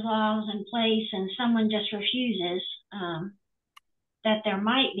have those laws in place and someone just refuses, that there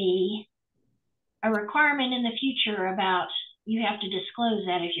might be a requirement in the future about you have to disclose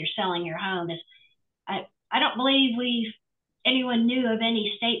that if you're selling your home. I don't believe anyone knew of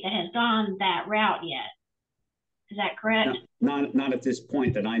any state that has gone that route yet. Is that correct? Not at this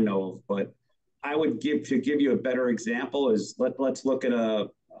point that I know of, but I would give you a better example is let's look at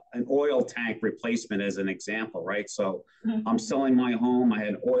an oil tank replacement as an example, right? So I'm selling my home. I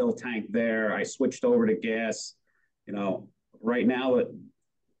had oil tank there. I switched over to gas. Right now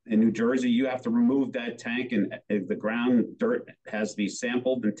in New Jersey, you have to remove that tank, and the ground dirt has to be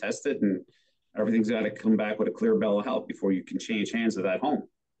sampled and tested, and everything's got to come back with a clear bill of health before you can change hands of that home.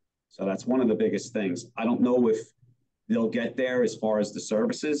 So that's one of the biggest things. I don't know if they'll get there as far as the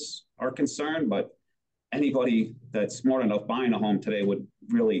services are concerned, but anybody that's smart enough buying a home today would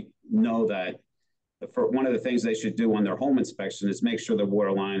really know that one of the things they should do on their home inspection is make sure the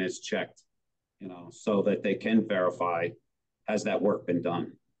water line is checked, so that they can verify, has that work been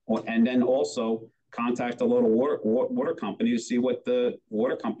done? And then also contact the local water company to see what the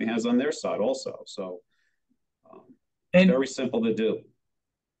water company has on their side also. So very simple to do.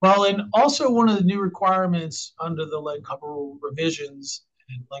 Well, and also one of the new requirements under the lead copper rule revisions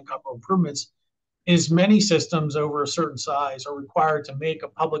and lead copper improvements is many systems over a certain size are required to make a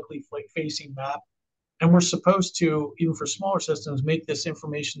publicly facing map. And we're supposed to, even for smaller systems, make this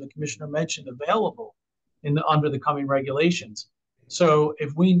information the commissioner mentioned available under the coming regulations. So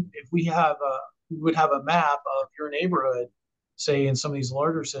if we would have a map of your neighborhood, say in some of these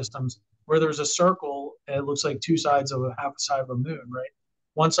larger systems, where there's a circle and it looks like two sides of half a side of a moon, right?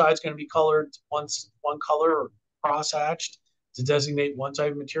 One side's going to be colored one color or cross-hatched to designate one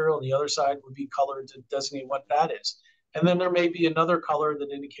type of material, and the other side would be colored to designate what that is. And then there may be another color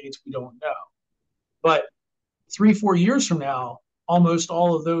that indicates we don't know. But 3-4 years from now, almost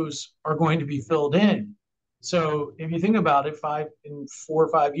all of those are going to be filled in. So if you think about it, 4 or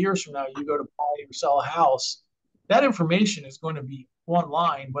 5 years from now, you go to buy or sell a house, that information is going to be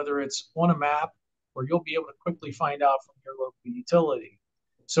online, whether it's on a map or you'll be able to quickly find out from your local utility.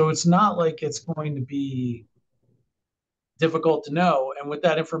 So it's not like it's going to be difficult to know. And with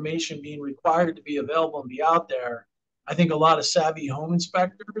that information being required to be available and be out there, I think a lot of savvy home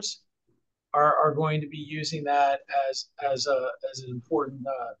inspectors are going to be using that as an important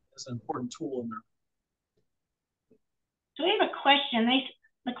tool in there. So we have a question.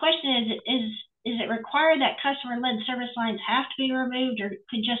 The question is it required that customer-led service lines have to be removed, or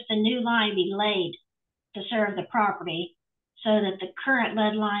could just a new line be laid to serve the property so that the current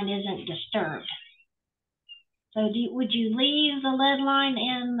lead line isn't disturbed? So would you leave the lead line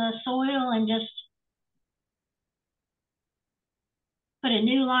in the soil and just put a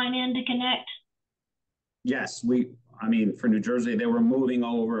new line in to connect? Yes, I mean, for New Jersey, they were moving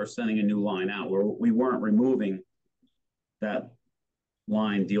over, sending a new line out. We weren't removing that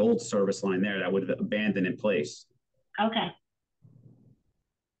line, the old service line there that would have abandoned in place. Okay.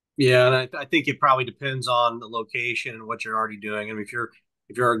 Yeah, and I think it probably depends on the location and what you're already doing. I mean, if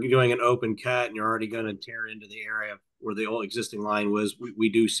you're doing an open cut and you're already going to tear into the area where the old existing line was, we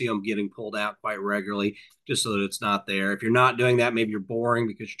do see them getting pulled out quite regularly just so that it's not there. If you're not doing that, maybe you're boring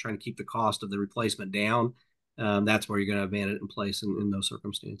because you're trying to keep the cost of the replacement down. That's where you're going to abandon it in place in those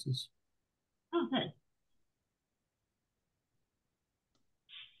circumstances. Oh, good.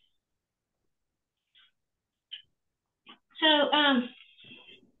 So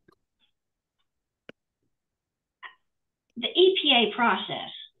the EPA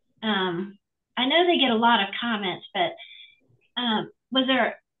process, I know they get a lot of comments, but was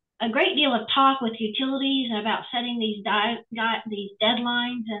there a great deal of talk with utilities about setting these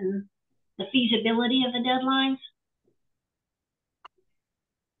deadlines and the feasibility of the deadlines?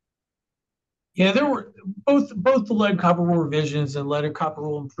 Yeah, there were both the lead copper rule revisions and lead copper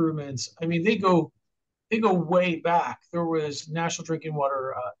rule improvements. I mean, they go way back. There was National Drinking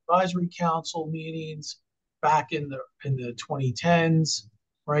Water Advisory Council meetings back in the 2010s,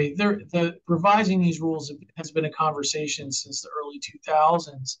 right? The revising these rules has been a conversation since the early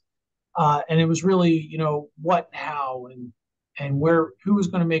 2000s, and it was really, you know, what, how, and who was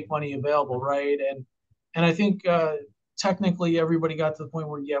going to make money available, right? And I think technically everybody got to the point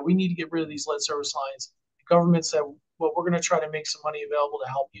where, yeah, we need to get rid of these lead service lines. The government said, well, we're going to try to make some money available to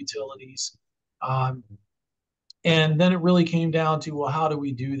help utilities. And then it really came down to, well, how do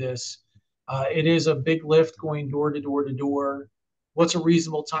we do this? It is a big lift going door to door to door. What's a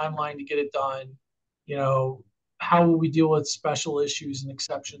reasonable timeline to get it done? You know, how will we deal with special issues and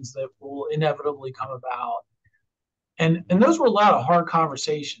exceptions that will inevitably come about? And those were a lot of hard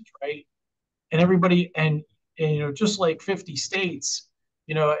conversations, right? And everybody, and you know, just like 50 states,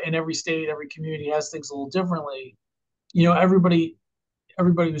 you know, in every state, every community has things a little differently. You know, everybody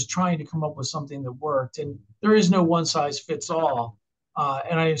was trying to come up with something that worked, and there is no one size fits all.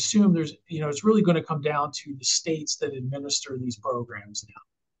 And I assume there's, you know, it's really going to come down to the states that administer these programs now.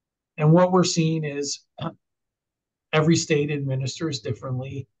 And what we're seeing is every state administers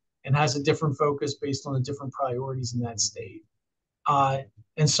differently and has a different focus based on the different priorities in that state.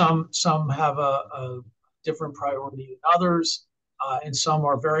 And some have a different priority than others, and some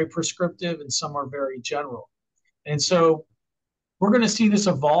are very prescriptive and some are very general. And so we're going to see this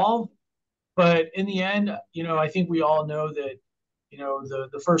evolve, but in the end, you know, I think we all know that, you know,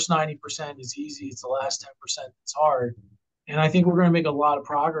 the first 90% is easy. It's the last 10% that's hard. And I think we're going to make a lot of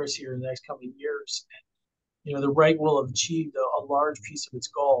progress here in the next coming years. And, you know, the reg will have achieved a large piece of its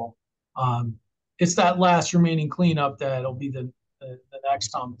goal. It's that last remaining cleanup that'll be the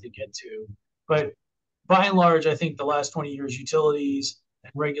next hump to get to. But by and large, I think the last 20 years, utilities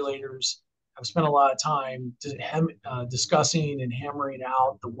and regulators have spent a lot of time discussing and hammering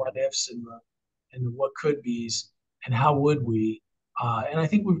out the what ifs and the what could be's and how would we. And I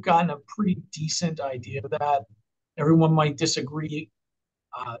think we've gotten a pretty decent idea of that. Everyone might disagree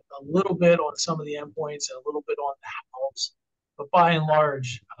a little bit on some of the endpoints and a little bit on the hows, but by and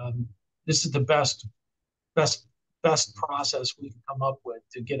large, this is the best process we can come up with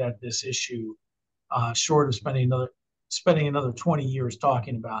to get at this issue. Short of spending another 20 years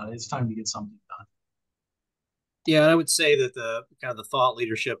talking about it, it's time to get something done. Yeah, I would say that the kind of the thought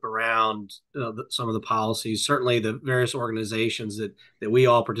leadership around some of the policies, certainly the various organizations that we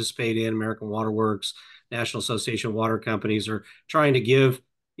all participate in, American Water Works, National Association of Water Companies, are trying to give,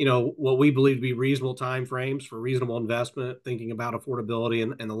 you know, what we believe to be reasonable timeframes for reasonable investment, thinking about affordability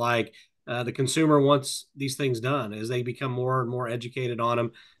and the like. The consumer wants these things done. As they become more and more educated on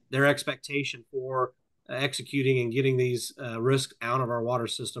them, their expectation for executing and getting these risks out of our water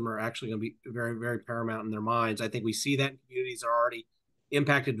system are actually going to be very, very paramount in their minds. I think we see that in communities that are already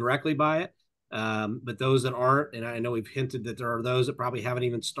impacted directly by it. But those that aren't, and I know we've hinted that there are those that probably haven't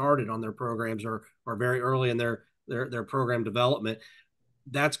even started on their programs or are very early in their program development.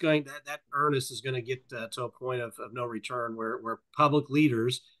 That earnest is going to get to a point of no return where public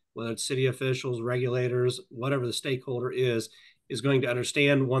leaders whether it's city officials, regulators, whatever the stakeholder is going to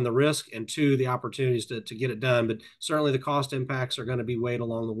understand, one, the risk, and two, the opportunities to get it done. But certainly the cost impacts are going to be weighed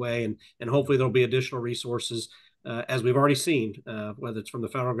along the way, and hopefully there'll be additional resources, as we've already seen, whether it's from the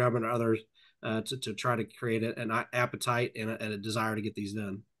federal government or others, to try to create an appetite and a desire to get these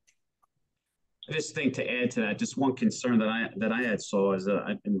done. This thing to add to that, just one concern that I had saw is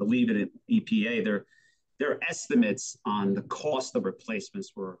I believe it in EPA, their estimates on the cost of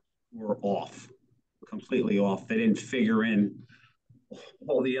replacements were off, completely off. They didn't figure in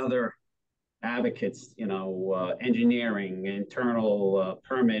all the other advocates, engineering, internal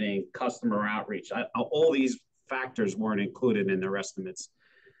permitting, customer outreach. All these factors weren't included in their estimates.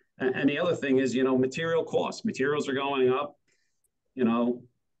 And the other thing is, material costs. Materials are going up,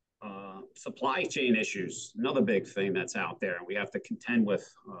 supply chain issues, another big thing that's out there, and we have to contend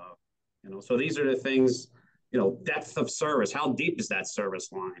with, so these are the things, depth of service. How deep is that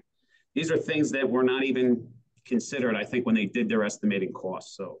service line? These are things that were not even considered, I think, when they did their estimating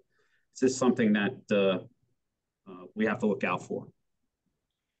costs. So this is something that we have to look out for.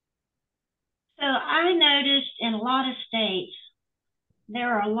 So I noticed in a lot of states,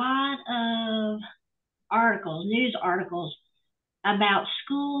 there are a lot of articles, news articles about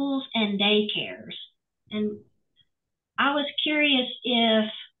schools and daycares. And I was curious if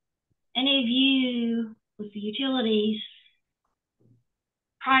any of you with the utilities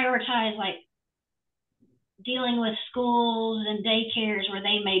prioritize like dealing with schools and daycares where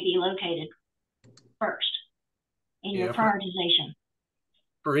they may be located first in your prioritization.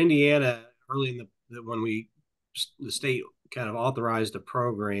 For Indiana, early in when the state kind of authorized a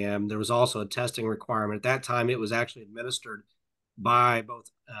program, there was also a testing requirement. At that time, it was actually administered by both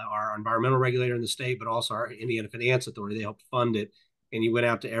our environmental regulator in the state, but also our Indiana Finance Authority. They helped fund it, and you went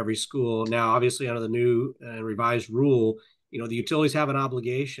out to every school. Now, obviously, under the new revised rule, the utilities have an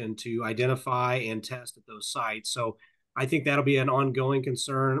obligation to identify and test at those sites. So I think that'll be an ongoing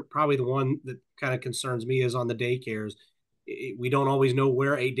concern. Probably the one that kind of concerns me is on the daycares. We don't always know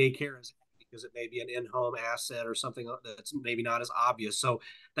where a daycare is, because it may be an in-home asset or something that's maybe not as obvious. So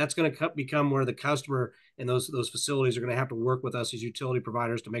that's going to become where the customer and those facilities are going to have to work with us as utility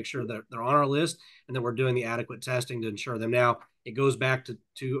providers to make sure that they're on our list and that we're doing the adequate testing to ensure them. Now, it goes back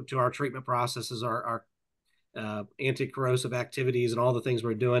to our treatment processes, our anti-corrosive activities, and all the things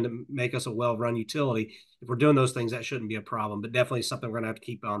we're doing to make us a well-run utility. If we're doing those things, that shouldn't be a problem, but definitely something we're going to have to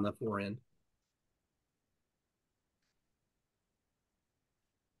keep on the forend.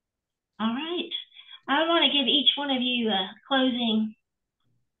 All right. I want to give each one of you a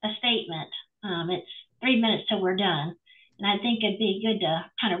statement. It's 3 minutes till we're done. And I think it'd be good to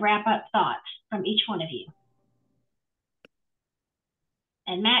kind of wrap up thoughts from each one of you.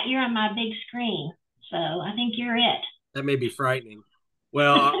 And Matt, you're on my big screen, so I think you're it. That may be frightening.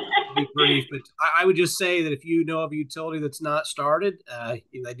 Well, I'll be brief, but I would just say that if you know of a utility that's not started,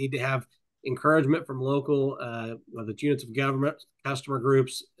 they need to have encouragement from local, whether it's units of government, customer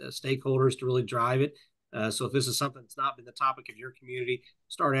groups, stakeholders to really drive it. So if this is something that's not been the topic of your community,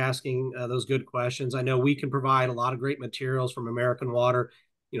 start asking those good questions. I know we can provide a lot of great materials from American Water,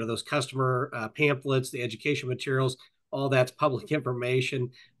 those customer pamphlets, the education materials, all that's public information.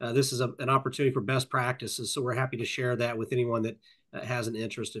 This is an opportunity for best practices. So we're happy to share that with anyone that has an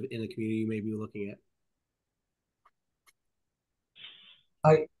interest in the community you may be looking at.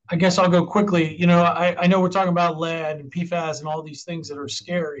 I guess I'll go quickly. I know we're talking about lead and PFAS and all these things that are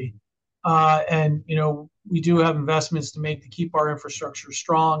scary. And we do have investments to keep our infrastructure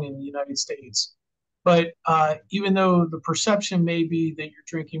strong in the United States. But even though the perception may be that your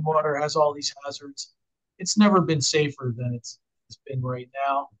drinking water has all these hazards, it's never been safer than it's been right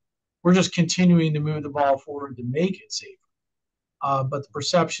now. We're just continuing to move the ball forward to make it safer. But the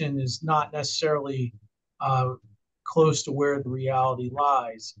perception is not necessarily close to where the reality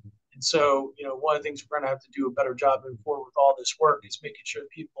lies. And so, one of the things we're going to have to do a better job moving forward with all this work is making sure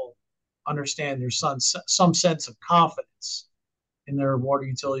people understand there's some sense of confidence in their water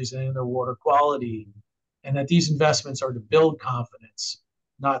utilities and in their water quality, and that these investments are to build confidence,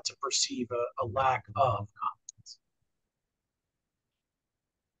 not to perceive a lack of confidence.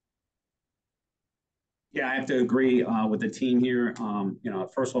 Yeah, I have to agree with the team here.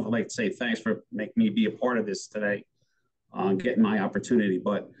 First of all, I'd like to say thanks for making me be a part of this today, getting my opportunity.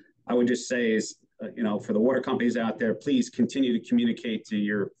 But I would just say is, for the water companies out there, please continue to communicate to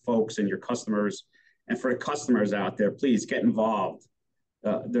your folks and your customers. And for the customers out there, please get involved.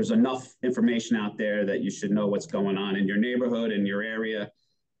 There's enough information out there that you should know what's going on in your neighborhood, in your area.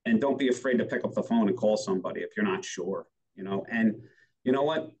 And don't be afraid to pick up the phone and call somebody if you're not sure, And you know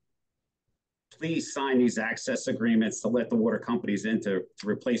what? please sign these access agreements to let the water companies in to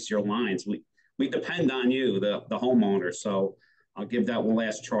replace your lines. We depend on you, the homeowner. So I'll give that one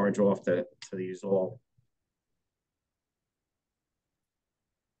last charge off to these all.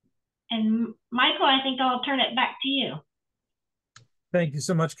 And Michael, I think I'll turn it back to you. Thank you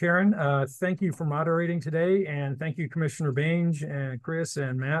so much, Karen. Thank you for moderating today, and thank you, Commissioner Bange and Chris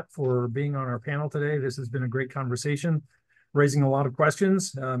and Matt, for being on our panel today. This has been a great conversation, raising a lot of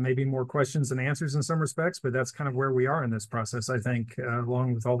questions, maybe more questions than answers in some respects, but that's kind of where we are in this process, I think,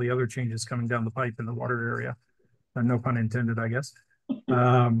 along with all the other changes coming down the pipe in the water area. No pun intended, I guess.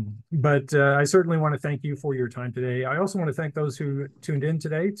 But I certainly want to thank you for your time today. I also want to thank those who tuned in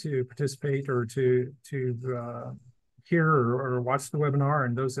today to participate or to hear or watch the webinar,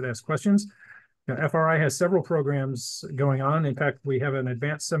 and those that ask questions. FRI has several programs going on. In fact, we have an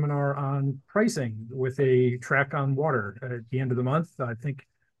advanced seminar on pricing with a track on water at the end of the month. I think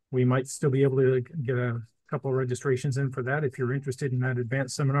we might still be able to get a couple of registrations in for that if you're interested in that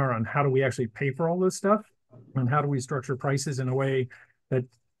advanced seminar on how do we actually pay for all this stuff and how do we structure prices in a way that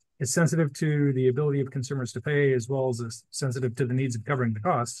is sensitive to the ability of consumers to pay, as well as sensitive to the needs of covering the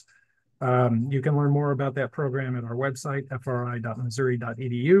costs. You can learn more about that program at our website,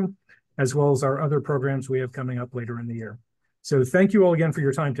 fri.missouri.edu, as well as our other programs we have coming up later in the year. So thank you all again for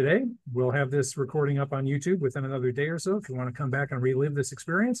your time today. We'll have this recording up on YouTube within another day or so if you want to come back and relive this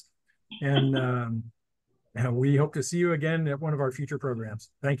experience. And we hope to see you again at one of our future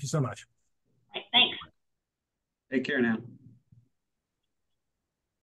programs. Thank you so much. Thanks. Take care now.